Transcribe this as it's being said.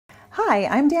Hi,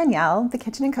 I'm Danielle, the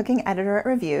Kitchen and Cooking Editor at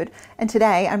Reviewed, and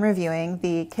today I'm reviewing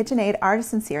the KitchenAid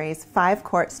Artisan Series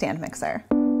 5-quart stand mixer.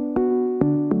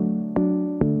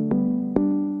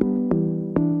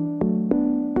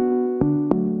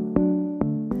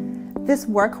 This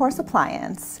workhorse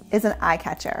appliance is an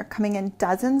eye-catcher, coming in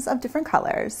dozens of different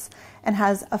colors, and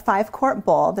has a 5-quart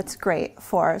bowl that's great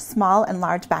for small and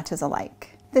large batches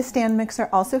alike. This stand mixer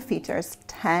also features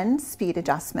 10 speed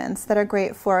adjustments that are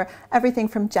great for everything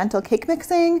from gentle cake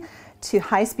mixing to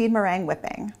high-speed meringue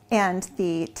whipping. And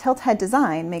the tilt head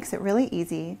design makes it really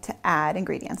easy to add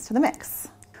ingredients to the mix.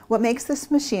 What makes this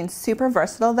machine super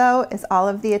versatile, though, is all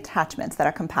of the attachments that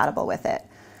are compatible with it.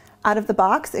 Out of the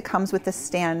box, it comes with the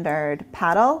standard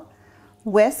paddle,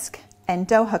 whisk, and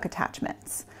dough hook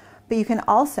attachments. But you can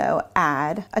also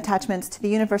add attachments to the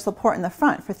universal port in the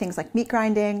front for things like meat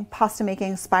grinding, pasta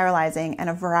making, spiralizing, and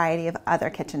a variety of other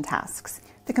kitchen tasks.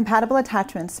 The compatible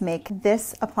attachments make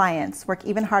this appliance work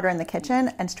even harder in the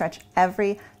kitchen and stretch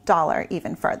every dollar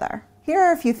even further. Here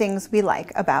are a few things we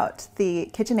like about the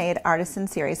KitchenAid Artisan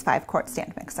Series 5-quart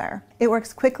stand mixer. It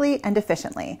works quickly and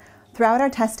efficiently. Throughout our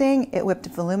testing, it whipped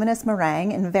voluminous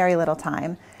meringue in very little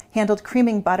time, handled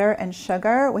creaming butter and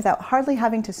sugar without hardly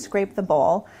having to scrape the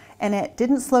bowl, and it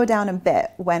didn't slow down a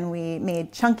bit when we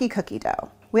made chunky cookie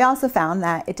dough. We also found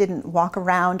that it didn't walk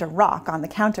around or rock on the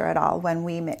counter at all when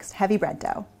we mixed heavy bread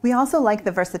dough. We also like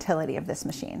the versatility of this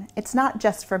machine. It's not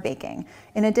just for baking.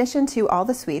 In addition to all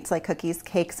the sweets like cookies,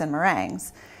 cakes, and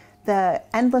meringues, the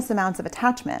endless amounts of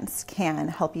attachments can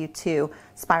help you to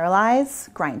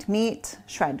spiralize, grind meat,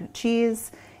 shred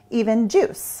cheese, even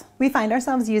juice. We find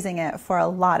ourselves using it for a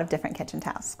lot of different kitchen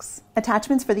tasks.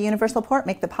 Attachments for the universal port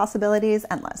make the possibilities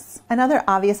endless. Another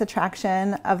obvious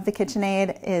attraction of the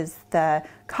KitchenAid is the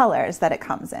colors that it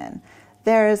comes in.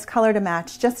 There's color to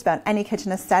match just about any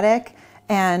kitchen aesthetic,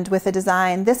 and with a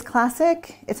design this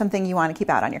classic, it's something you want to keep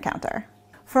out on your counter.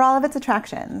 For all of its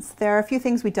attractions, there are a few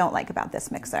things we don't like about this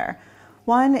mixer.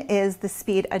 One is the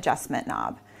speed adjustment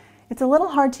knob. It's a little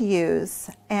hard to use,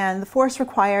 and the force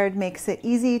required makes it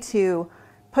easy to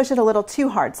push it a little too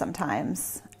hard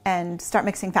sometimes and start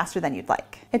mixing faster than you'd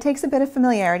like. It takes a bit of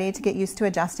familiarity to get used to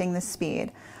adjusting the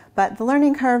speed, but the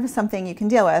learning curve is something you can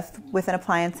deal with an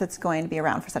appliance that's going to be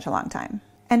around for such a long time.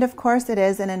 And of course, it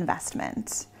is an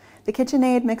investment. The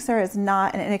KitchenAid mixer is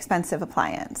not an inexpensive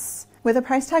appliance. With a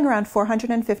price tag around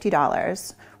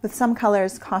 $450, with some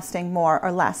colors costing more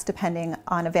or less depending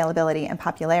on availability and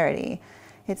popularity,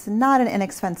 it's not an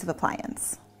inexpensive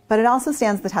appliance. But it also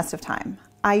stands the test of time.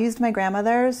 I used my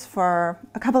grandmother's for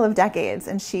a couple of decades,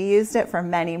 and she used it for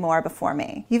many more before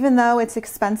me. Even though it's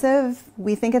expensive,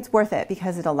 we think it's worth it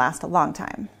because it'll last a long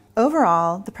time.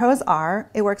 Overall, the pros are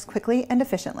it works quickly and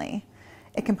efficiently.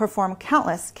 It can perform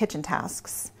countless kitchen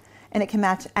tasks, and it can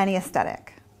match any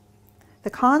aesthetic.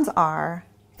 The cons are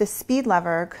the speed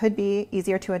lever could be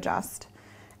easier to adjust,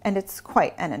 and it's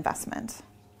quite an investment.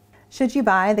 Should you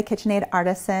buy the KitchenAid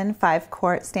Artisan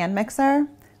 5-quart stand mixer?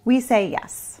 We say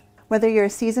yes. Whether you're a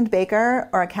seasoned baker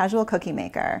or a casual cookie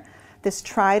maker, this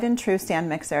tried and true stand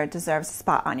mixer deserves a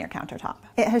spot on your countertop.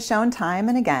 It has shown time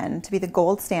and again to be the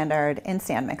gold standard in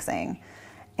stand mixing.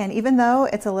 And even though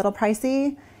it's a little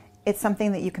pricey, it's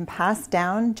something that you can pass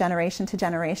down generation to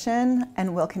generation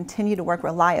and will continue to work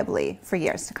reliably for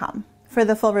years to come. For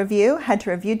the full review, head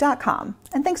to reviewed.com.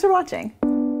 And thanks for watching.